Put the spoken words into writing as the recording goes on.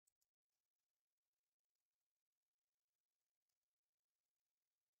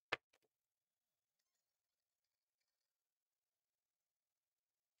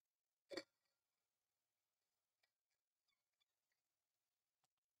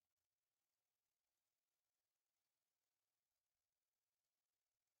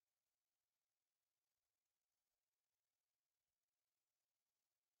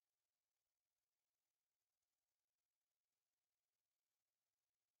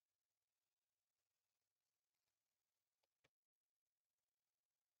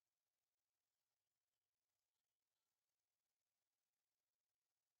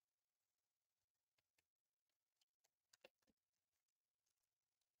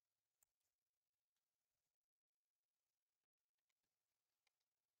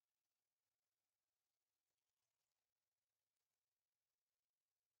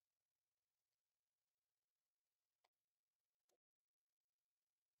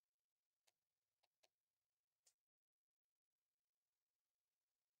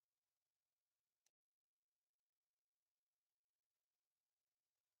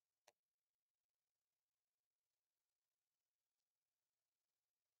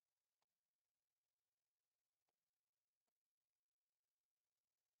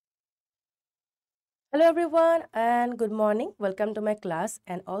Hello everyone and good morning. Welcome to my class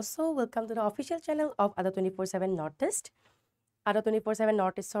and also welcome to the official channel of ADRE 24/7 Northeast. ADRE 24/7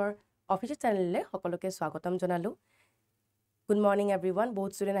 Northeastৰ official channel le সকলোকে স্বাগতম জনালো. Good morning everyone.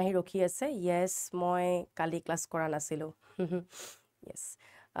 বহুত student আহি ৰখি আছে. Yes, মই কালি class কৰা নাছিলো. Yes.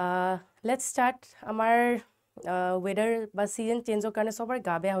 Let's start আমাৰ weather বা season changeৰ কাৰণে সবৰ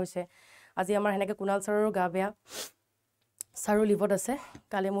গা বেয়া হৈছে. আজি আমাৰ হেনেকে কুনাল ছাৰৰো গা বেয়া. Saru livod ase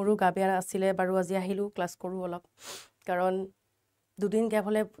kale moru gabe asile baru aji ahilu class koru olop karon dudin gap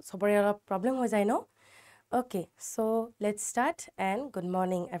hole sobore olop problem ho jay no. Okay, so let's start and good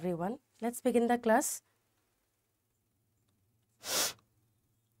morning everyone. Let's begin the class.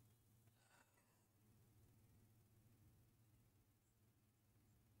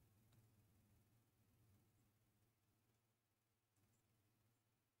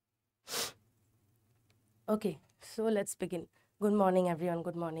 Okay, so let's begin. Good morning everyone.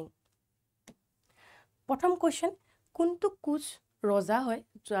 Good morning. Prothom question, kuntu kuch roja hoy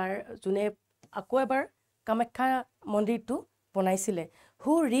jar june ako ebar Kamakhya mondir tu bonaisile.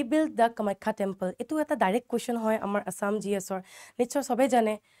 Who rebuilt the Kamakhya temple? Etu eta direct question hoy amar Assam GS or nichor sobe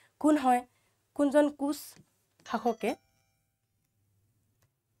jane kun hoy kunjon kuch thakoke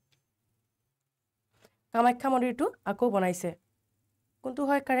Kamakhya mondir tu ako bonaise. Kuntu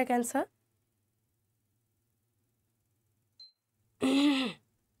hoy correct answer?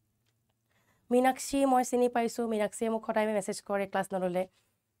 Meenakshi moi sini paisu Meenakshi mo khotai me message kore class nalole.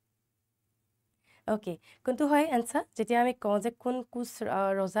 Okay, kuntu hoy answer jetia ami kau je kun kus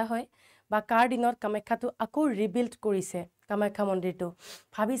roja hoy ba kar dinor Kamakhya tu ako rebuild korise Kamakhya mondir tu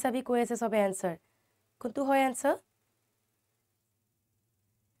bhabi sabi koi ase sobe answer kuntu hoy answer.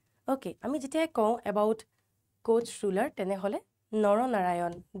 Okay, ami jetia kau about coach ruler tene hole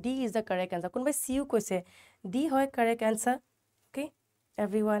Naranarayan. D is the correct answer. Kunbai CU koise D hoy correct answer. Okay,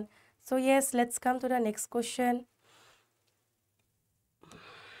 everyone. So yes, let's come to the next question.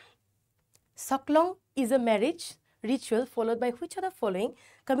 Soklong is a marriage ritual followed by which of the following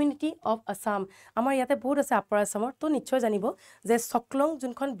community of Assam? Amar yate bahut ase Upper Assamor to nichhoy janibo je Soklong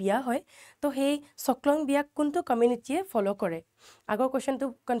junkhon biya hoy to hei Soklong biya kuntu community e follow kore. Agor question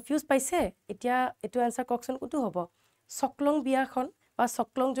to confuse paise etia etu answer kokson kuntu hobo Soklong biya khon ba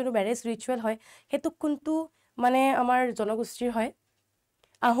Soklong junu marriage ritual hoy hetu kuntu mane amar jonogostir hoy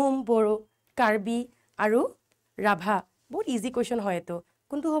Ahom, Boro, Karbi, Aru, Rabha. बहुत easy question hoy to.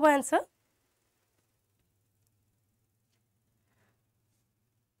 Kuntu hoba answer?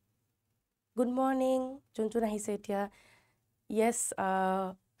 Good morning. Junjun ahise etia. Yes,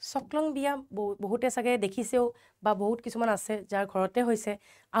 Soklong biya bohote sage dekhiseo ba bahut kisuman ase jar ghorote hoise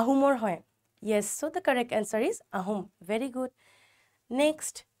Ahomor hoy. Yes, so the correct answer is Ahom. Very good.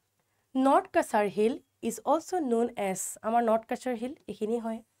 Next, North Kasar Hill is also known as amar North Kasar Hill ekhini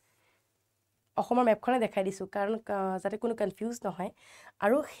hoy অসমৰ map খনে দেখাই দিছো কাৰণ যাতে কোনো confuse নহয়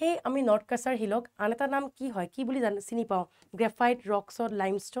আৰু হে আমি নৰ্থ কাছাৰ হিলক আনটা নাম কি হয় কি বুলি চিনি পাও গ্ৰাফাইট ৰকছ অৰ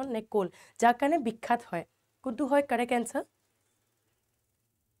লাইমস্টোন নে কোল যাৰ কাৰণে বিখ্যাত হয় কোনটো হয় কাৰেক্ট আনসাৰ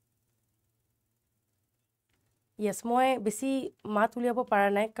ইয়েস মই বেছি মাত উলিয়াব পাৰা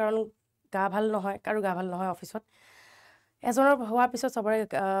নাই কাৰণ গা ভাল নহয় কাৰো গা ভাল নহয় অফিসত এজনৰ হোৱাৰ পিছত সবৰে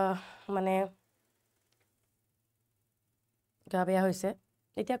মানে গা বেয়া হৈছে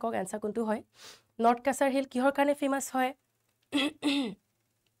এতিয়া কক আনসাৰ কোনটো হয় নৰ্থ কাছাৰ হিল কিহৰ কাৰণে ফেমাস হয়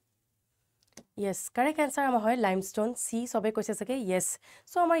yes correct answer আমাৰ হয় লাইমস্টোন সি সবে কৈছে সকে yes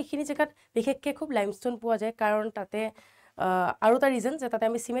সো আমাৰ ইখিনি জায়গাত বিশেষকে খুব লাইমস্টোন পোৱা যায় কাৰণ তাতে আৰু এটা ৰিজন যে তাতে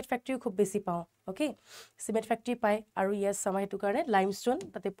আমি সিমেন্ট ফ্যাক্টৰি খুব বেছি পাওঁ ওকে সিমেন্ট ফ্যাক্টৰি পাই আৰু yes আমাৰ হেতু কাৰণে লাইমস্টোন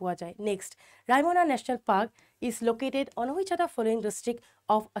তাতে পোৱা যায় next Raimona national park is located on which of the following district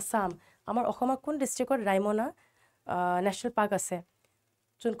of Assam আমাৰ অসমৰ কোন ডিস্ট্ৰিক্টত ৰাইমনা নেশনাল পাৰ্ক আছে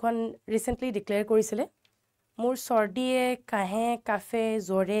যোনখন ৰিসেন্টলি ডিক্লেয়াৰ কৰিছিলে মোৰ সৰ্দিয়ে কাহে কাফে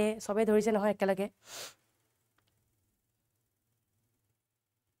জৰে সবে ধৰিছে নহয় একেলগে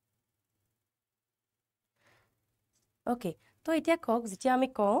ওকে তো এতিয়া কক যেতিয়া আমি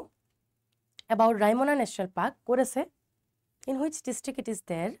কওঁ about Raimona National Park ক'ত আছে in which district it is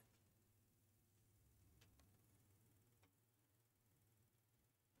there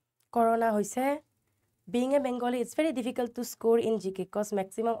corona হৈছে being a Bengali it's very difficult to score in GK because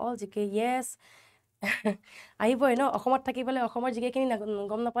maximum all GK yes আহিবই ন অসমত থাকিবলে অসমৰ জিকে কিনি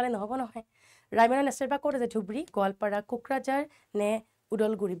গম নাপালে নহব নহয় ৰাইমনা নেশনাল পাৰ্ক ক'ত আছে ধুবৰী গোৱালপাৰা কোকৰাঝাৰ নে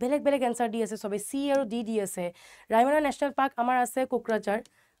উদলগুৰি বেলেগ বেলেগ আনসাৰ দি আছে সবে সি আৰু ডি দি আছে ৰাইমনা নেশনাল পাৰ্ক আমাৰ আছে কোকৰাঝাৰ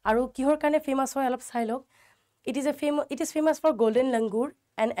আৰু কিহৰ কাৰণে ফেমাস হয় অলপ চাই লওক it is famous for golden langur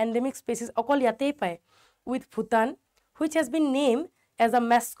and endemic species অকল ইয়াতেই পায় with Bhutan which has been named as a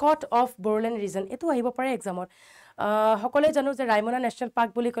mascot of Boreland region এটো আহিব পাৰে এক্সামত সকলে জানো যে ৰাইমনা নেশনাল পাৰ্ক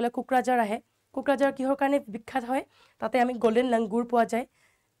বুলি কলে কোকৰাঝাৰ আহে কোকৰাঝাৰ কিহৰ কাৰণে বিখ্যাত হয় তাতে আমি গোল্ডেন লাংগুৰ পোৱা যায়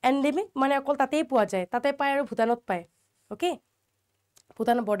এন্ডেমিক মানে অকল তাতেই পোৱা যায় তাতে পায় আৰু ভূটানত পায় ওকে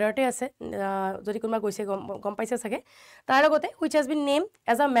ভূটানৰ বৰ্ডাৰতে আছে যদি কোনোবা গৈছে গম পাইছে চাগে তাৰ লগতে which has been named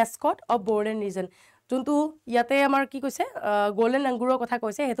as a mascot of Boreland region যোনটো ইয়াতে আমাৰ কি কৈছে গোল্ডেন লাংগুৰৰ কথা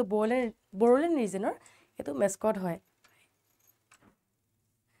কৈছে হেতু Boreland regionৰ হেতু mascot হয়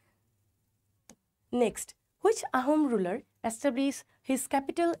next which Ahom ruler established his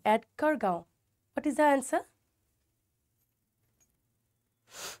capital at Kargaon what is the answer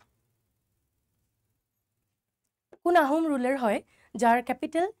কোন আহোম ৰুলাৰ হয় যাৰ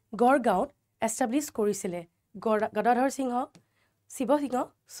ক্যাপিটেল গড়গাঁৱত এস্টাবলিশ কৰিছিলে গদাধৰ সিংহ শিৱ সিংহ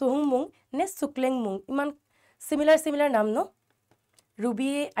সোহুংমুং নে সুকলেংমুং ইমান সিমিলাৰ নাম ন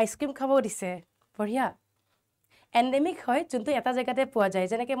ৰুবিয়ে আইসক্ৰীম খাব দিছে বঢ়িয়া এন্ডেমিক হয় যোনটো এটা জায়গাতে পোৱা যায়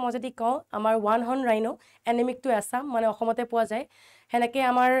যেনেকৈ মই যদি কওঁ আমাৰ ওৱান হৰ্ন ৰাইনো এন্ডেমিকটো আসাম মানে অসমতে পোৱা যায় হেনেকে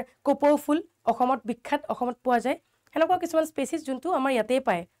আমাৰ কপৌ ফুল অসমত বিখ্যাত অসমত পোৱা যায় হেনেকুৱা কিছুমান স্পেচিছ যোনটো আমাৰ ইয়াতে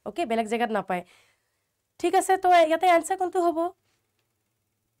পায় ওকে বেলেগ জায়গাত নাপায় ঠিক আছে তো ইয়াতে আনসাৰ কোনটো হ'ব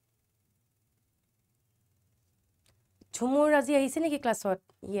ঝুমুৰ আজি আহিছে নেকি ক্লাছত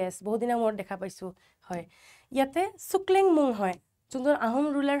ইয়েস বহুত দিনৰ মূৰত দেখা পাইছো হয় ইয়াতে সুকলেংমুং হয় যোনটো আহোম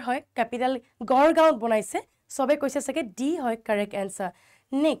ৰুলাৰ হয় ক্যাপিটেল গড়গাঁৱত বনাইছে সবে কৈছে চাগে ডি হয় কাৰেক্ট আনসাৰ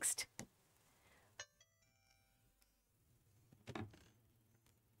নেক্সট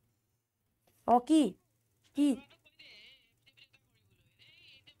কি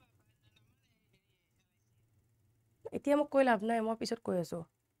এতিয়া মোক কৈ লাভ নাই মই পিছত কৈ আছো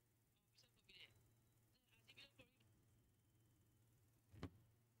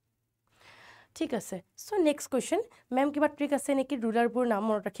ঠিক আছে সো নেক্সট কোৱেশ্চন মেম কিবা ট্ৰিক আছে নেকি ৰুলাৰবোৰ নাম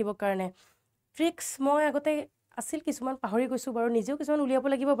মনত ৰাখিবৰ কাৰণে ট্ৰিক্স মই আগতে আছিল কিছুমান পাহৰি গৈছো বাৰু নিজেও কিছুমান উলিয়াব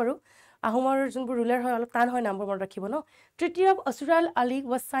লাগিব বাৰু আহোমৰ যোনবোৰ ৰুলাৰ হয় অলপ টান হয় নামবোৰ মনত ৰাখিব ন treaty of আসুৰাল Ali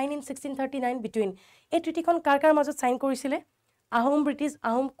was signed in 1639 between এই ট্ৰিটিখন কাৰ মাজত সাইন কৰিছিলে আহোম ব্ৰিটিছ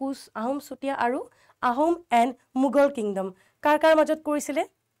আহোম কুছ আহোম চুটিয়া আৰু আহোম এণ্ড মুঘল কিংডম কাৰ মাজত কৰিছিলে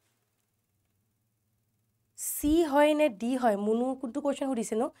সি হয় নে ডি হয় মুনু কোনটো কোৱেশ্চন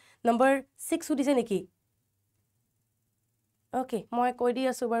সুধিছে নো নম্বৰ 6 সুধিছে নেকি ওকে মই কৈ দি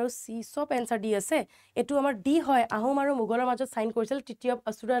আছো বাৰু সি সব এনসাৰ ডি আছে এটো আমাৰ ডি হয় আহোম আৰু মুঘলৰ মাজত সাইন কৰিছিল ট্ৰিটি অফ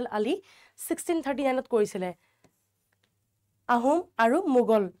আসুৰাল আলী 1639 ত কৰিছিলে আহোম আৰু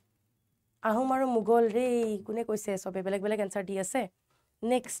মুঘল ৰে কোনে কৈছে সবে বেলেগ এনসাৰ ডি আছে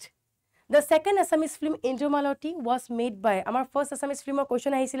next The second Assamese film Indramalati was made by আমাৰ first Assamese film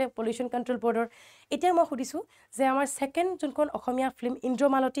question আহিছিলে pollution control board এতিয়া মই সুধিছো যে আমাৰ second যোনখন অসমীয়া film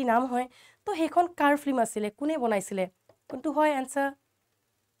Indramalati নাম হয় তো হেখন কাৰ film আছিলে কোনে বনাইছিলে কোনটো হয় আনসাৰ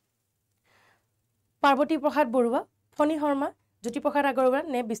পাৰ্বতী প্ৰসাদ বৰুৱা ফণী শৰ্মা জ্যোতি প্ৰসাদ আগৰৱালা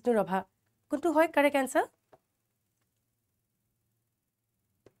নে বিষ্ণু ৰভা কোনটো হয় কাৰেক্ট আনসাৰ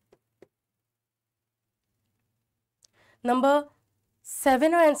নম্বৰ 7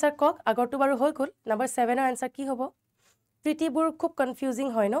 ৰ আনসাৰ কক আগৰটো বাৰু হৈ গল নম্বৰ 7 ৰ আনসাৰ কি হ'ব প্ৰিটিবোৰ খুব কনফিউজিং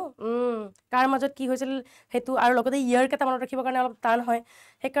হয় ন কাৰ মাজত কি হৈছিল হেতু আৰু লগতে ইয়াৰ কেটা মনত ৰাখিবৰ কাৰণে অলপ টান হয়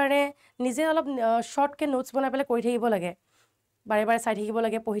হেকাৰণে নিজে অলপ শৰ্টকে নোটস বনাই পেলাই কৰি থাকিব লাগে বাৰে চাই থাকিব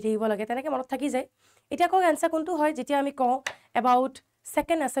লাগে পঢ়ি থাকিব লাগে তেনেকৈ মনত থাকি যায় এতিয়া কক আনসাৰ কোনটো হয় যেতিয়া আমি কওঁ about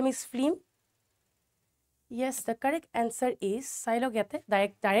second Assamese film yes the correct answer is চাইলক ইয়াতে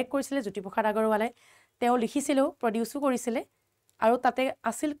ডাইৰেক্ট কৰিছিলে জ্যোতি প্ৰসাদ আগৰৱালাই তেওঁ লিখিছিলেও প্ৰডিউসো কৰিছিলে আৰু তাতে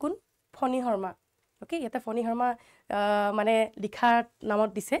আছিল কোন ফণী শৰ্মা ওকে ইয়াতে ফণী শৰ্মা মানে লিখা নামত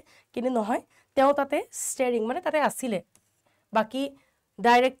দিছে কিন্তু নহয় তেওঁ তাতে ষ্টেৰিং মানে তাতে আছিলে বাকি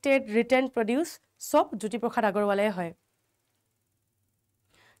ডাইৰেক্টেড ৰিটেন প্ৰডিউস সব জ্যোতি প্ৰসাদ আগৰৱালাই হয়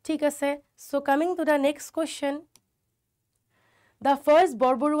ঠিক আছে so coming to the next question The first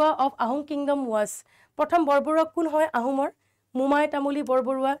Borbarua of Ahom kingdom was প্ৰথম বৰবৰুৱা কোন হয় আহোমৰ মুমাই তামুলী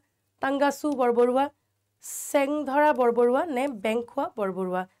বৰবৰুৱা টাংগাসু বৰবৰুৱা চেংধৰা বৰবৰুৱা নে বেংখোৱা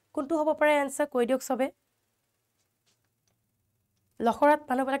বৰবৰুৱা কোনটো হ'ব পাৰে আনসাৰ কৈ দিয়ক সবে লখৰাত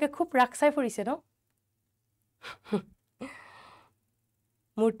মানুহবিলাকে খুব ৰাখ চাই ফুৰিছে ন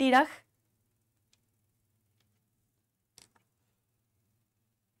মূৰ্তি ৰাখ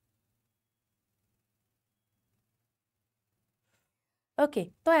ওকে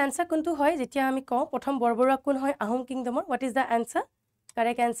তো আনসাৰ কোনটো হয় যেতিয়া আমি কওঁ প্ৰথম বৰবৰুৱা কোন হয় Ahom কিংডমৰ what is the answer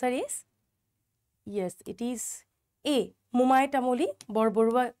correct answer is yes it is A মুমাই Tamuli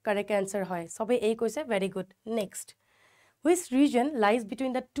Borbarua correct answer হয় সবে এই কৈছে very good next which region lies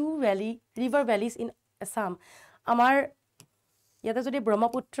between the two river valleys in Assam আমাৰ ইয়াতে যদি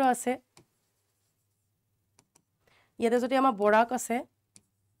ব্ৰহ্মপুত্ৰ আছে ইয়াতে যদি আমাৰ বৰাক আছে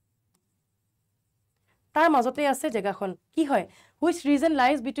তাৰ মাজতে আছে জায়গাখন কি হয় which region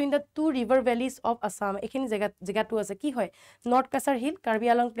lies between the two river valleys of Assam এখিনি জায়গাটো আছে কি হয় north Cachar hill Karbi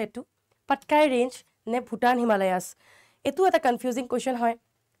Along plateau Patkai range নে ভুটান হিমালয়াছ এটো এটা কনফিউজিং কোৱেশ্চন হয়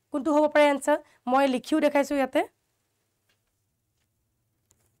কোনটো হ'ব পাৰে আনসাৰ মই লিখিও দেখাইছো ইয়াতে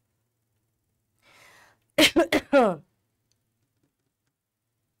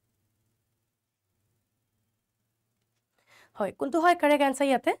হয় কোনটো হয় কাৰেক্ট আনসাৰ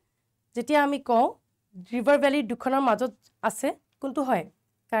ইয়াতে যেতিয়া আমি কওঁ ৰিভাৰ ভ্যালি দুখনৰ মাজত আছে কোনটো হয়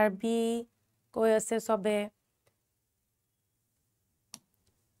কাৰ্বি কৈ আছে সবে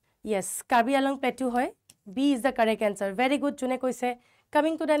yes কাৰ্বি আলং প্লেটু হয় b is the correct answer very good june koise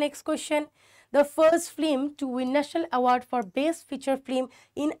coming to the next question the first film to win national award for best feature film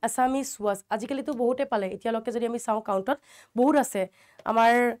in Assamese was আজিকালি তো বহুতে পালে এতিয়া লকে যদি আমি চাও কাউন্টত বহুত আছে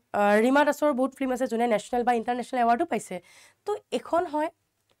আমাৰ ৰিমা দাসৰ বহুত ফিল্ম আছে জুনে ন্যাশনাল বা ইন্টাৰনেশনাল এৱাৰ্ডও পাইছে তো এখন হয়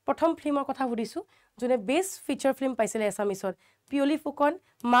প্ৰথম ফিল্মৰ কথা সুধিছো জুনে বেষ্ট ফিচাৰ ফিল্ম পাইছিলে এছামিছত পিয়লি ফুকন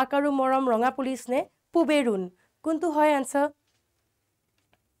মাক আৰু মৰম ৰঙা পুলিচ নে পুবেৰুন কোনটো হয় আনসাৰ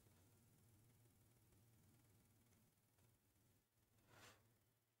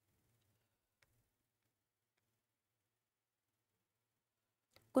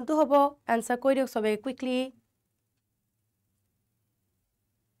কোনটো হ'ব আনসাৰ কৈ দিয়ক সবে কুইকলি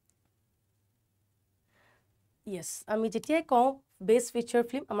yes আমি যেতিয়াই কওঁ বেষ্ট ফিচাৰ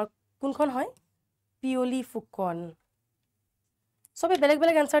ফিল্ম আমাৰ কোনখন হয় পিয়লি ফুকন সবে বেলেগ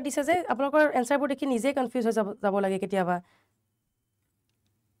বেলেগ আনসাৰ দিছে যে আপোনালোকৰ আনসাৰবোৰ দেখি নিজে কনফিউজ হৈ যাব লাগে কেতিয়াবা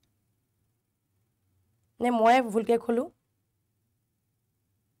নে মই ভুলকে খোলো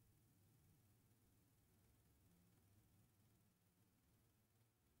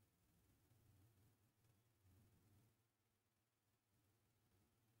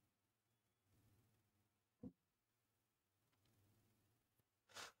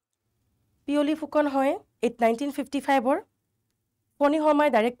পিয়লি ফুকন হয় 1955 ৰ ফণি শৰ্মাই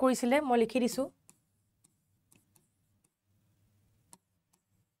ডাইৰেক্ট কৰিছিলে মই লিখি দিছো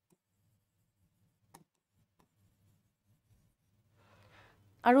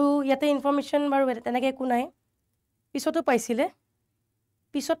আৰু ইয়াতে ইনফৰমেশন বাৰু তেনেকে একো নাই পিছতো পাইছিলে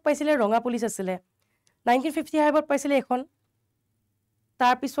ৰঙা পুলিচ আছিলে 1955 ত পাইছিলে এখন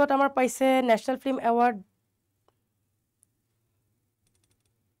তাৰ পিছত আমাৰ পাইছে নেশনাল ফিল্ম এৱাৰ্ড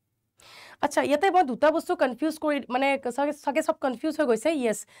আচ্ছা ইয়াতে মই দুটা বস্তু কনফিউজ কৰি মানে সাকে সব কনফিউজ হৈ গৈছে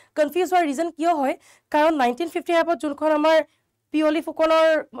ইয়েস কনফিউজ হোৱাৰ ৰিজন কিয় হয় কাৰণ 1955 ত যোনখন আমাৰ পিয়লি ফুকনৰ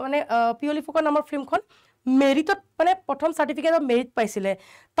মানে পিয়লি ফুকন নামৰ ফিল্মখন মেৰিটত মানে প্ৰথম সাৰ্টিফিকেট অফ মেৰিট পাইছিলে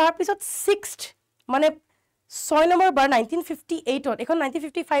তাৰ পিছত 6th মানে 6 নম্বৰ বাৰ 1958 ত এখন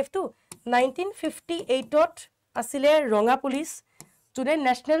 1955 টো 1958 ত আছিলে ৰঙা পুলিচ যোনে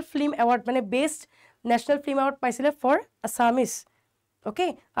নেশনাল ফিল্ম এৱাৰ্ড মানে বেষ্ট নেশনাল ফিল্ম এৱাৰ্ড পাইছিলে ফৰ আসামিজ ওকে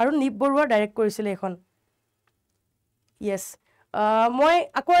আৰু নিপ বৰুৱা ডাইৰেক্ট কৰিছিলে এখন ইয়েস মই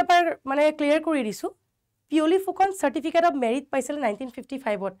আকৌ এবাৰ মানে ক্লিয়াৰ কৰি দিছো Piyali Phukan certificate of merit পাইছিলে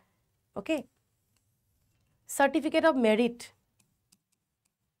 1955 ত ওকে সাৰ্টিফিকেট অফ মেৰিট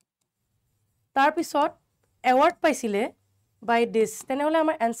তাৰ পিছত এৱাৰ্ড পাইছিলে বাই দিস তেনেহলে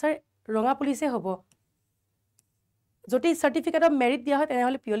আমাৰ আনসাৰ ৰঙা পুলিচে হ'ব যদি সাৰ্টিফিকেট অফ মেৰিট দিয়া হয়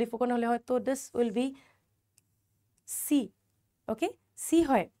তেনেহলে পিয়লি ফুকন হলে হয় তো this will be C okay সি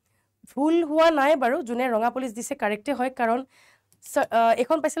হয় ভুল হোৱা নাই বাৰু যোনে ৰঙা পুলিচ দিছে কাৰেক্টে হয় কাৰণ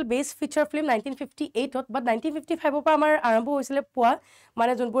এখন পাইছিল বেষ্ট ফিচাৰ ফিল্ম 1958 ত বাট 1955 ৰ পৰা আমাৰ আৰম্ভ হৈছিলে পোৱা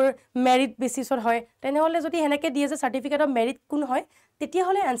মানে যোনবোৰ মেৰিট বেচিছত হয় তেনেহলে যদি হেনেকে দিয়ে যে সাৰ্টিফিকেট অফ মেৰিট কোন হয় তেতিয়া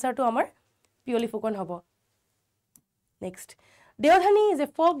হলে আনসাৰটো আমাৰ পিয়লি ফুকন হ'ব next Deodhani is a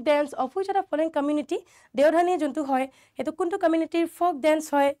folk dance of which of the following community Deodhani যোনটো হয় হেতু কোনটো কমিউনিটিৰ ফক ডেন্স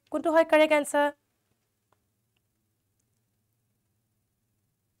হয় কোনটো হয় কাৰেক্ট আনসাৰ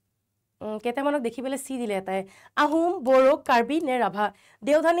কেইটামানক দেখিবলৈ চি দিলে এটাই আহোম বড়ো কাৰ্বি নে ৰাভা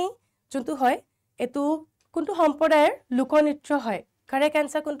দেওধানী যোনটো হয় এটো কোনটো সম্প্ৰদায়ৰ লোকনৃত্য হয় কাৰেক্ট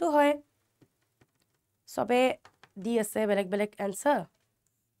আনসাৰ কোনটো হয় সবে দি আছে বেলেগ বেলেগ আনসাৰ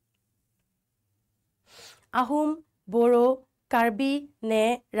আহোম বড়ো কাৰ্বি নে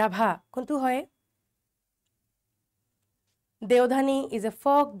ৰাভা কোনটো হয় Deodhani is a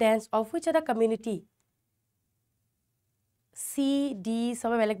folk dance of which of the community C D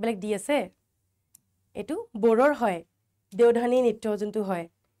সবে বেলেগ বেলেগ দি আছে এটো বড়োৰ হয় দেওধানী নৃত্য যোনটো হয়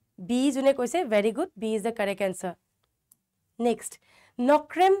বি যোনে কৈছে very good B is the correct answer next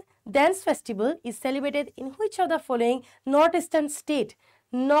নক্ৰেম dance festival is সেলিব্ৰেটেড in which of the following north eastern state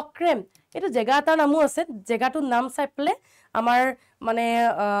নক্ৰেম এটো জেগা এটাৰ নামো আছে জেগাটোৰ নাম চাই পেলে আমাৰ মানে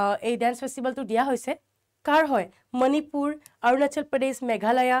এই ডেন্স ফেষ্টিভেলটো দিয়া হৈছে কাৰ হয় মণিপুৰ অৰুণাচল প্ৰদেশ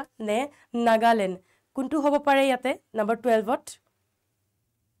মেঘালয়া নে নাগালেণ্ড কোনটো হ'ব পাৰে ইয়াতে নম্বৰ 12 ত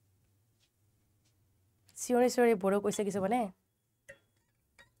চিঞৰি বড়ো কৈছে কিছু মানে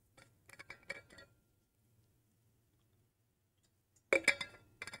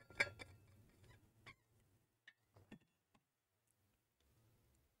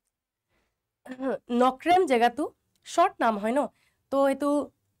নক্ৰেম জেগাটো short নাম হয় ন তো এটো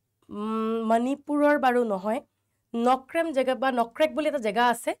মণিপুৰৰ বাৰু নহয় নক্ৰেম জেগা বা নক্ৰেক বুলি এটা জেগা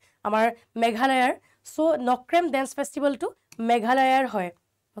আছে আমাৰ মেঘালয়ৰ সো নক্ৰেম ডেন্স ফেষ্টিভেলটো মেঘালয়ৰ হয়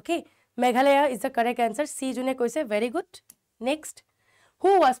okay Meghalaya is the correct answer সি জুনে কৈছে very good next who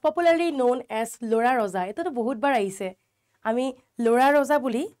was popularly known as লৰা ৰজা এটোতো বহুত বাৰ আহিছে আমি লৰা ৰজা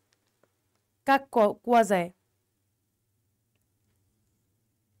বুলি কাক কোৱা যায়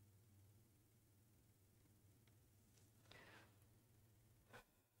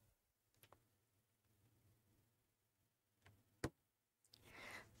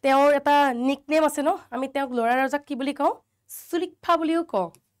তেওঁৰ এটা নিকনেম আছে ন আমি তেওঁক লৰা ৰজাক কি বুলি কওঁ সুলিকফা বুলিও কওঁ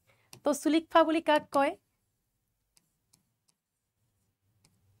তো সুলিকফা বুলি কাক কয়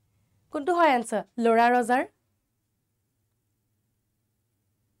কোনটো হয় আনসাৰ লৰা ৰজাৰ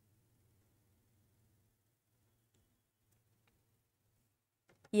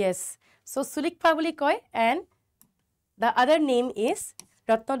yes so সুলিকফা বুলি কয় and the other name is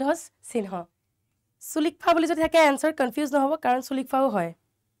Ratnadhwaj সিংহ সুলিকফা বুলি যদি থাকে আনসাৰ কনফিউজ নহব কাৰণ সুলিকফাও হয়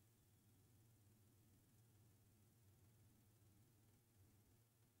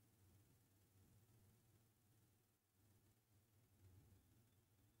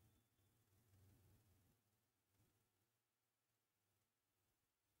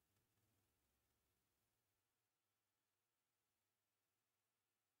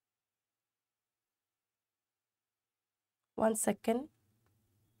 1 second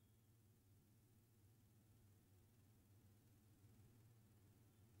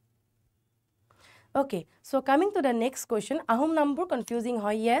okay so coming to the next question ahom number confusing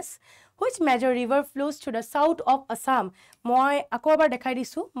hoy yes which major river flows to the south of Assam moi akobar dekhai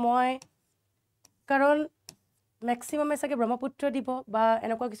disu moi karon maximum esage brahmaputra dibo ba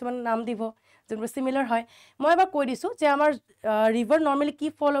enokwa kisuman naam dibo jonbo similar hoy moi ba koi disu je amar river normally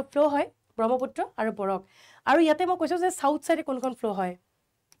ki flow hoy brahmaputra aru borok aru yate moi koisu je south side kon kon flow hoy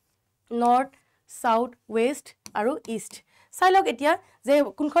north south west aru east চাই লওক এতিয়া যে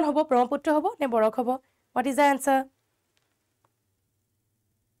কোনখন হ'ব ব্ৰহ্মপুত্ৰ হ'ব নে বৰক হ'ব what is the answer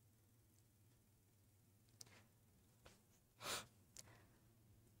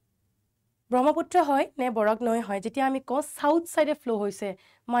Brahmaputra হয় নে বৰক নহয় হয় যেতিয়া আমি ক সাউথ সাইডে ফ্লো হৈছে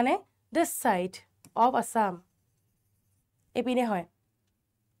মানে this side of Assam এপিনে হয়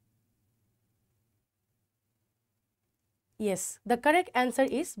yes the correct answer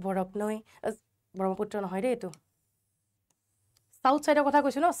is বৰক নহয় ব্ৰহ্মপুত্ৰ নহয় ৰে এটো সাউথ সাইডৰ কথা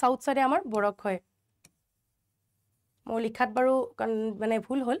কৈছো ন সাউথ সাইডে আমাৰ বৰক হয় মই লিখাত বাৰু মানে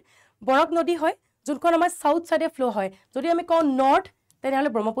ভুল হল বৰক নদী হয় যোনখন আমাৰ সাউথ সাইডে ফ্লো হয় যদি আমি কওঁ নৰ্থ তেনেহলে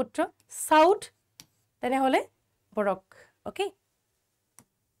ব্ৰহ্মপুত্ৰ সাউথ তেনেহলে বৰক okay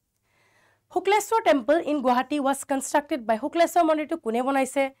Shukleshwar temple in Guwahati was constructed by Shukleshwar মন্দিৰটো কোনে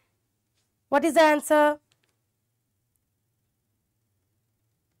বনাইছে what is the answer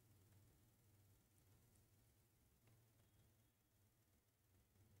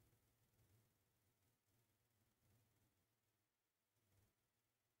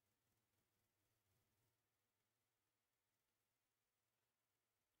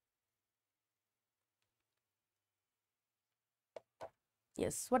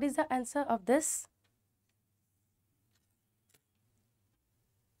yes what is the answer of this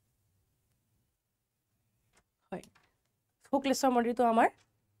হয় শুক্লেশ্বৰ মন্দিৰটো আমাৰ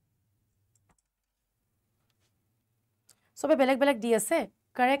সবে বেলেগ বেলেগ দি আছে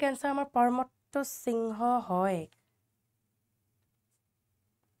কাৰেক্ট আনসাৰ আমাৰ পৰমত্ত সিংহ হয়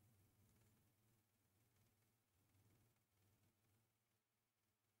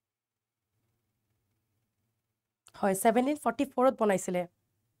হয় 1744 ত বনাইছিলে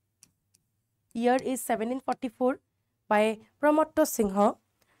year is 1744 by Pramotto Singha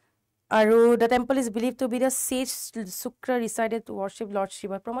aru the temple is believed to be the sage Shukra resided to worship Lord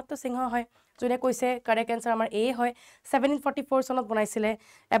Shiva Pramotto Singha hoy jone koise correct answer amar a hoy 1744 sonot bonaisile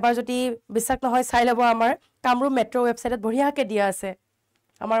ebar jodi bissak nohoy sai labo amar Kamru metro website et bhoriya ke dia ase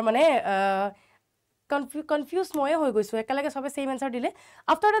amar mane confused moye hoy goisu ekalage sobe same answer dile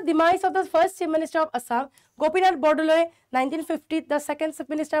after the demise of the first chief minister of Assam Gopinath Bordoloi 1950 the second chief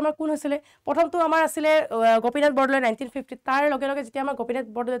minister amar kun hosile prothom to amar asile Gopinath Bordoloi 1950 tar loge loge jeti amar Gopinath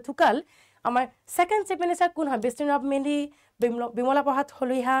Bordoloi thukal amar second chief minister kun hoy Bistinop Mendi Bimola Pahat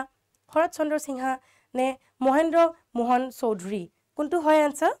Holiha Horat Chandra Singha ne Mohendra Mohan Chaudhary kuntu hoy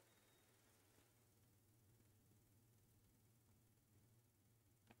answer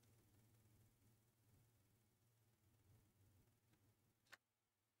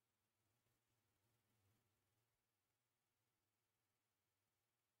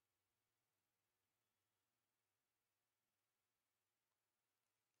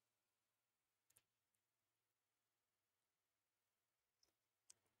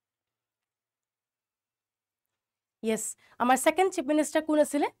Yes, আমাৰ second chief minister কোন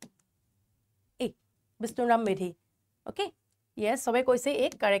আছিলে এ Bishnuram Medhi okay yes সবে কৈছে এ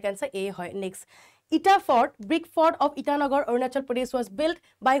correct answer a হয় next Ita Fort brick fort of Itanagar Arunachal Pradesh was built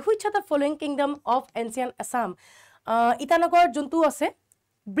by which of the following kingdom of ancient Assam Itanagar যোনটো আছে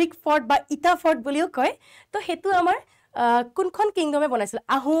brick fort বা Ita fort বুলিও কয় তো হেতু আমাৰ কোনখন কিংডমে বনাইছিল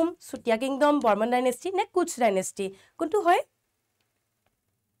আহোম সুতিয়া কিংডম বৰ্মন ডাইনেষ্টি নে কুচ ডাইনেষ্টি কোনটো হয়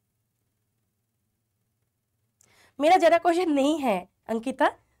मेरा ज़्यादा क्वेश्चन नहीं है अंकिता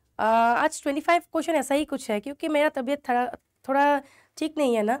आज 25 क्वेश्चन ऐसा ही कुछ है क्योंकि मेरा तबीयत थोड़ा ठीक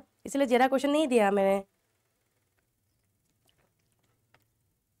नहीं है ना इसलिए ज़्यादा क्वेश्चन नहीं दिया मैंने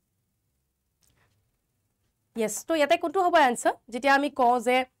यस तो याते कोनটো হ'ব आंसर যেতিয়া আমি কওঁ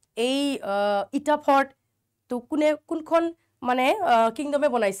যে এই ইটা ফৰ্ট তো কোনখন মানে কিংডমে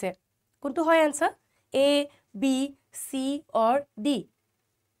বনাইছে কোনটো হয় answer A B C or D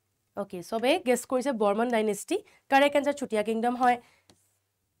Okay, সবে গেছ কৰিছে Barman dynasty correct answer Chutia kingdom হয়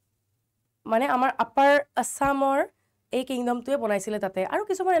মানে আমাৰ আপাৰ আসামৰ এই কিংডমটোৱে বনাইছিলে তাতে আৰু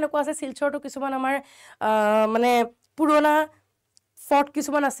কিছুমান এনেকুৱা আছে শিলচৰটো কিছুমান আমাৰ মানে পুৰণা ফৰ্ট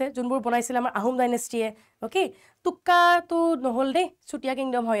কিছুমান আছে যোনবোৰ বনাইছিলে আমাৰ আহোম ডাইনেষ্টিয়ে ওকে তুক্কা তো নহল দে চুটিয়া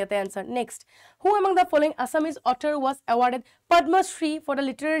কিংডম হয় ইয়াতে answer next who among the following Assamese author was awarded Padmashri for the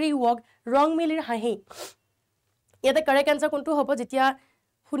literary work ৰং মিলিৰ হাঁহি ইয়াতে কাৰেক্ট আনসাৰ কোনটো হ'ব যেতিয়া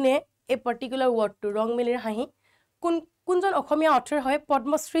শুনে এই পাৰ্টিকুলাৰ ওয়াৰ্ডটো ৰং মিলিৰ হাঁহি কোনজন অসমীয়া অথৰ হয়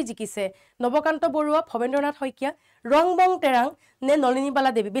পদ্মশ্ৰী জিকিছে নবকান্ত বৰুৱা ভবেন্দ্ৰনাথ শইকীয়া ৰংবং তেৰাং নে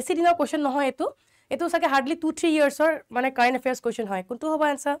নলিনীবালা দেৱী বেছি দিনৰ কোৱেশ্চন নহয় এটো সাকে হাৰ্ডলি 2-3 ইয়াৰ্ছৰ মানে কাৰেন্ট এফেয়াৰ্স কোৱেশ্চন হয় কোনটো হ'ব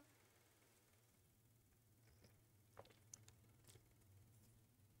answer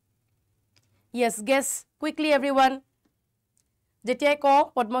yes guess quickly everyone যেতিয়া ক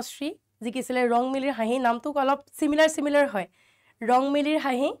পদ্মশ্ৰী জিকিছিলে ৰং মিলিৰ হাঁহি নামটো অলপ সিমিলাৰ হয় ৰং মিলিৰ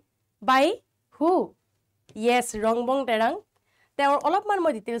হাঁহি by who yes Rongbong Terang তেওঁৰ অলপমান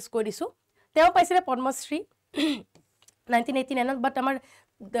মই ডিটেইলছ কৈ দিছো তেওঁ পাইছিলে পদ্মশ্ৰী 1989 বাট আমাৰ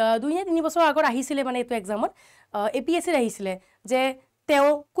 2-3 বছৰ আগত আহিছিলে মানে এটো এক্সামত APSC আহিছিলে যে তেওঁ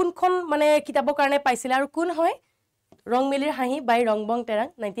কোনখন মানে কিতাবৰ কাৰণে পাইছিলে আৰু কোন হয় ৰং মিলিৰ হাঁহি বাই ৰংবং তেৰাং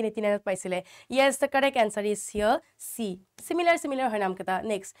 1989 পাইছিলে yes the correct answer is here C similar হয় নাম কেটা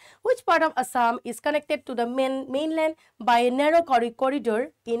next which part of Assam is connected to the mainland by a narrow corridor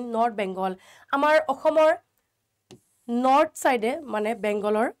in North Bengal আমাৰ অসমৰ north side মানে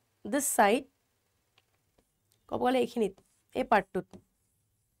বেংগলৰ this side কবলে এখিনিত এই পাৰ্টটোত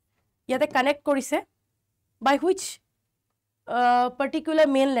ইয়াতে কানেক্ট কৰিছে by which particular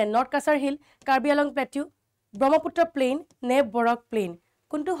mainland North Kasar Hill Karbi Anglong Plateau Brahmaputra Plain ne Borak Plain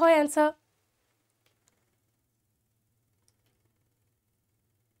কোনটো হয় answer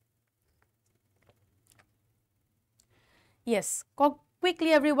yes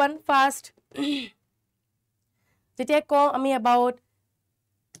quickly everyone fast যেতিয়া ক আমি about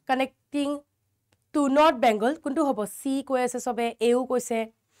connecting to North Bengal কোনটো হ'ব C কৈ আছে সবে এও কৈছে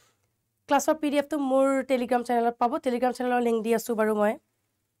ক্লাছৰ PDF টো মোৰ টেলিগ্ৰাম চেনেলত পাবো টেলিগ্ৰাম চেনেলৰ লিংক দি আছো বাৰু মই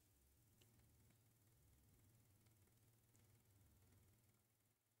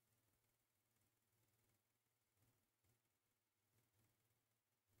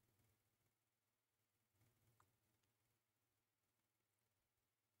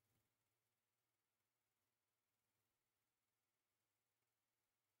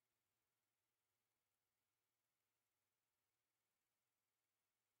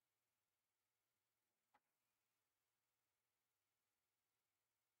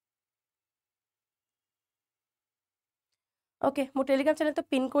Okay, মোৰ টেলিগ্ৰাম চেনেলটো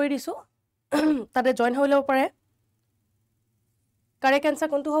পিন কৰি দিছো তাতে জয়েন হৈ লব পাৰে কাৰেক্ট আনসাৰ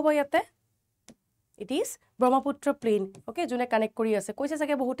কোনটো হ'ব ইয়াতে it is Brahmaputra Plain okay জুনে কানেক্ট কৰি আছে কৈছে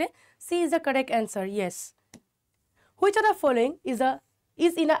সাকে বহুতে C is the correct answer yes which of the following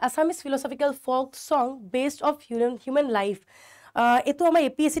is in a Assamese philosophical folk song based of human life এটো আমাৰ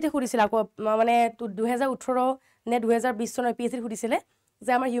APSC তে খুদিছিল আকৌ মানে 2018 নে 2020 চনৰ APSC তে খুদিছিলে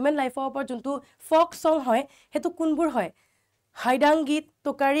যে আমাৰ হিউম্যান লাইফৰ ওপৰত যোনটো ফক সং হয় হেতু কোনবোৰ হয় হাইডাং গীত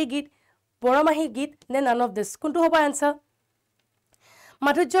টকাৰী গীত বৰমাহী গীত নে নান অফ দিস কোনটো হ'ব आंसर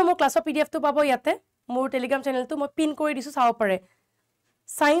মাধুৰ্য মোৰ ক্লাছৰ PDF টো পাব ইয়াতে মোৰ টেলিগ্ৰাম চেনেলটো মই পিন কৰি দিছো চাও পাৰে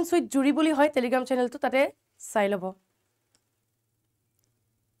সায়েন্স উইথ জুৰি বুলি হয় টেলিগ্ৰাম চেনেলটো তাতে চাই লব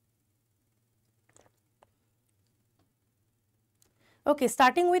Okay,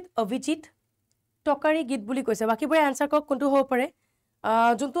 starting with Avijit, Tokari git বুলি কৈছে বাকিবোৰ আনসাৰ কক কোনটো হ'ব পাৰে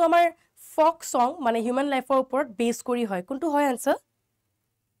যোনটো আমাৰ ফক সং মানে হিউম্যান লাইফৰ ওপৰত বেস কৰি হয় কোনটো হয় আনসাৰ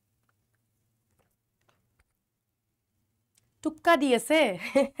টুক্কা দি আছে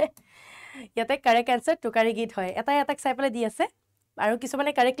ইয়াতে কাৰেক্ট আনসাৰ টুকাৰি গীত হয় এটা চাই পেলাই দি আছে আৰু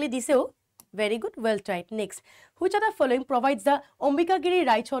কিছুমানে correctly দিছেও Very good, well tried. Next, which of the following provides the Ambika Giri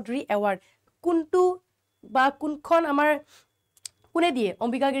Rai Chaudhary Award? Kuntu ba kunkhon amar kune diye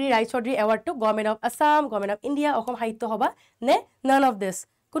Ambika Giri Rai Chaudhary Award to Government of Assam, Government of India, Okhom Sahitya Sabha ne none of this.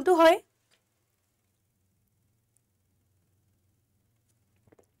 Kuntu hoy?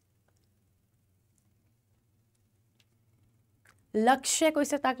 Lakshe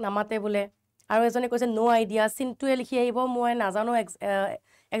koise tak namate bole. Aru ejone koise no idea. Sintuye likhi ahibo moi najano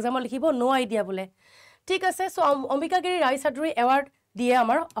exam likhibo no idea bole. ঠিক আছে so Ambika গিৰি ৰায় Choudhury award দিয়ে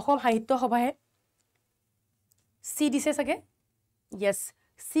আমাৰ অসম সাহিত্য সভাহে সি দিছে সাগে yes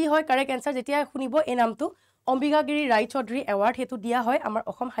সি হয় correct answer যেতিয়া শুনিব এই নামটো অম্বিকা গিৰি ৰায় চৌধুৰী এৱাৰ্ড হেতু দিয়া হয় আমাৰ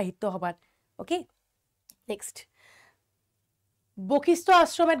অসম সাহিত্য সভাত ওকে নেক্সট বখিষ্ট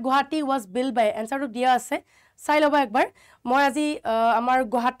আশ্ৰমত গুৱাহাটী was built by আনসাৰটো দিয়া আছে চাই লবা একবাৰ মই আজি আমাৰ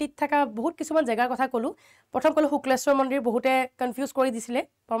গুৱাহাটীত থকা বহুত কিছুমান জায়গাৰ কথা কলো প্ৰথম কলো শুক্লেশ্বৰ মন্দিৰ বহুতে কনফিউজ কৰি দিছিলে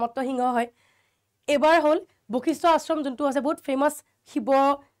প্ৰমত্ত সিংহ হয় এবাৰ হল বখিষ্ট আশ্ৰম যোনটো আছে বহুত ফেমাস শিৱ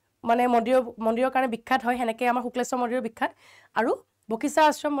মানে মন্দিৰৰ কাৰণে বিখ্যাত হয় হেনেকে আমাৰ শুক্লেশ্বৰ মন্দিৰৰ বিখ্যাত আৰু বখিষ্ট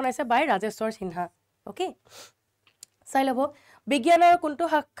আশ্ৰম বনাইছে বাই ৰাজেশ্বৰ সিনহা ওকে চাই লব বিজ্ঞানৰ কোনটো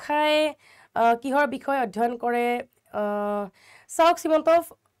শাখাই কিহৰ বিষয় অধ্যয়ন কৰে চাওক শ্ৰীমন্ত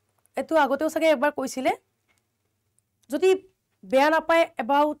এটো আগতেও সাগে একবাৰ কৈছিলে যদি বেয়া নাপায়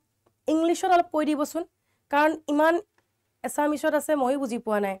এবাউট ইংলিছত অলপ কৈ দিবচোন কাৰণ ইমান এছামিছত আছে মই বুজি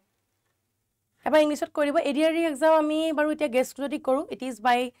পোৱা নাই এবাৰ ইংলিছত কৈ দিব ADRE এক্সাম আমি বাৰু এতিয়া গেছ যদি কৰো ইট ইজ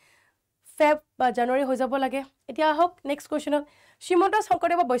বাই ফেব বা জানুৱাৰী হৈ যাব লাগে এতিয়া হক নেক্সট কোৱেশ্চনত শ্ৰীমন্ত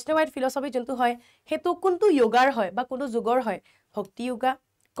শংকৰদেৱ বৈষ্ণৱাইট ফিলসফি যোনটো হয় হেতু কোনটো যোগাৰ হয় বা কোনটো যুগৰ হয় ভক্তি যোগা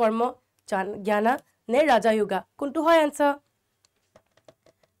কৰ্ম জ্ঞানা নে ৰাজা যোগা কোনটো হয় আনসাৰ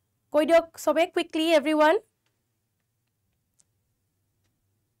কৈ দিয়ক সবে কুইকলি এভৰিওয়ান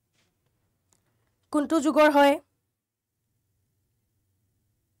কোনটো যুগৰ হয়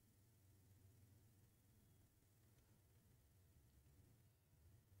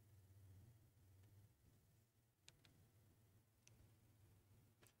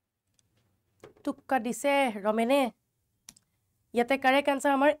টুক্কা দিছে ৰমেনে ইয়াতে কাৰেক্ট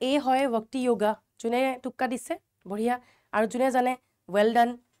আনসাৰ আমাৰ এ হয় ভক্তি যোগা জুনে টুক্কা দিছে বঢ়িয়া আৰু জুনে জানে ওয়েল ডান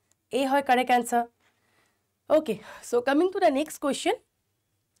এ হয় correct answer okay so coming to the next question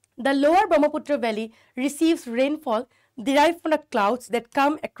The lower Brahmaputra valley receives rainfall derived from the clouds that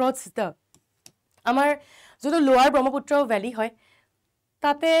come across the আমাৰ যোনটো lower Brahmaputra valley হয়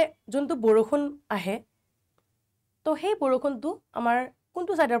তাতে যোনটো বৰষুণ আহে তো সেই বৰষুণটো আমাৰ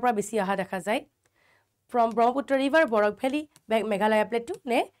কোনটো সাইডৰ পৰা বেছি আহা দেখা যায় from Brahmaputra river Borok valley Meghalaya plateau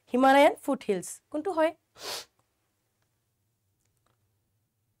নে Himalayan foothills কোনটো হয়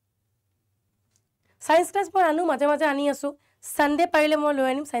সায়েন্স ক্লাস মই আনো মাজে মাজে আনি আছো সানডে পাৰিলে মই লৈ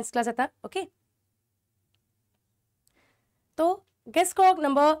আনিম সায়েন্স ক্লাস এটা ওকে তো গেছ কৰক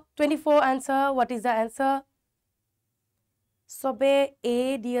number 24 answer what is the answer সবে এ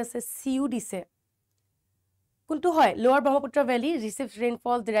দি আছে সিউ দিছে কোনটো হয় লোৱাৰ Brahmaputra valley ৰিসিভস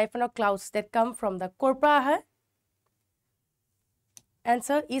rainfall derived from clouds that come from the korpa আহে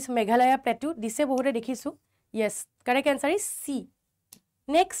answer is Meghalaya plateau দিছে বহুতে দেখিছো yes correct answer is C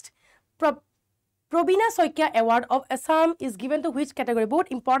next Probina Soikia Award of Assam is given to which category বহুত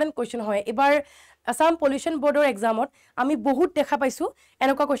important question হয় এবাৰ Assam Pollution Boardৰ examত আমি বহুত দেখা পাইছো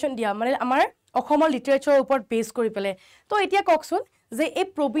এনেকুৱা question দিয়া মানে আমাৰ অসমৰ লিটাৰেচাৰৰ ওপৰত বেস কৰি পেলে তো এতিয়া ককচোন যে এই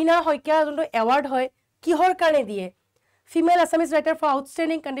Probina Soikia যোনটো award হয় কিহৰ কাৰণে দিয়ে female Assamese writer for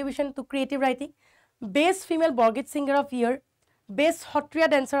outstanding কন্ট্ৰিবিউশন two creative writing best female Borgeet singer of year best Sattriya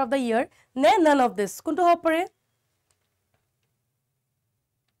ড্যান্সাৰ of the year নে নান অফ দিস কোনটো হ'ব পাৰে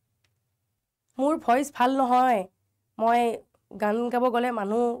মোৰ ভয়েস ভাল নহয় মই গান গাব গলে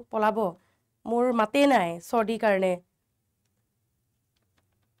মানুহ পলাব মোৰ মাতে নাই সৰ্দি কাৰণে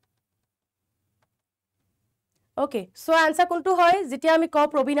ওকে সো আনসাৰ কোনটো হয় যেতিয়া আমি কও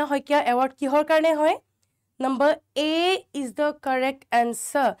প্ৰবীণা শইকীয়া এৱাৰ্ড কিহৰ কাৰণে হয় Number A is the correct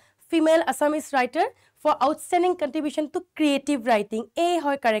answer. Female Assamese writer for outstanding contribution to creative writing. A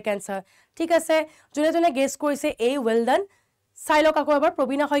hoy correct answer. ঠিক আছে জুনে জুনে গেছ কৰিছে A well done. চাইলক আকৌ এবাৰ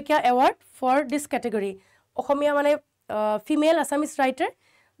Prabina Saikia award for this category. অসমীয়া মানে female Assamese writer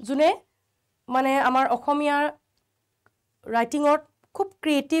জুনে মানে আমাৰ অসমীয়া writing-ৰ খুব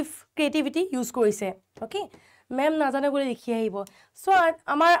creativity use কৰিছে. Okay? মেম নাজানে বলে লিখি আহিব সো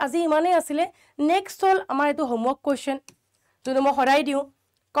আমাৰ আজি ইমানে আছিল নেক্সট হল আমাৰ এটো হোমৱৰ্ক কোৱেশ্চন যোনটো মই হৰাই দিও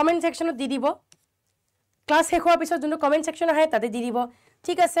কমেন্ট সেকশনত দি দিব ক্লাস শেষ হোৱাৰ পিছত যোনটো কমেন্ট সেকশন আহে তাতে দি দিব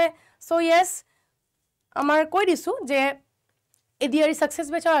ঠিক আছে সো ইয়েস আমাৰ কৈ দিছো যে ADRE সাকসেস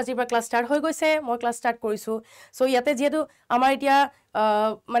বেচৰ আজিৰ পৰা ক্লাস স্টাৰ্ট হৈ গৈছে মই ক্লাস স্টাৰ্ট কৰিছো সো ইয়াতে যেহেতু আমাৰ এতিয়া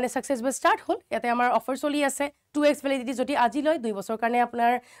মানে সাকসেস বেচ স্টাৰ্ট হল ইয়াতে আমাৰ অফাৰ চলি আছে 2x ভ্যালিডিটি যদি আজি লয় 2 বছৰ কাৰণে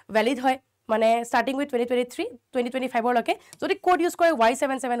আপোনাৰ ভ্যালিড হয় মানে starting with 2023 2025 লকে যদি কোড ইউজ কৰে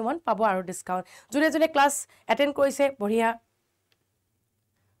Y771 পাব আৰু ডিসকাউন্ট যোনে যোনে ক্লাস অ্যাটেন্ড কৰিছে বঢ়িয়া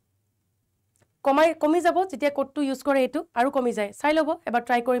কমি যাব যেতিয়া কোডটো ইউজ কৰে এটো আৰু কমি যায় চাই লব এবাৰ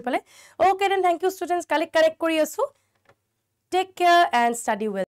ট্ৰাই কৰি পালে okay then thank U students কালি কানেক্ট কৰি আছো tech care and study well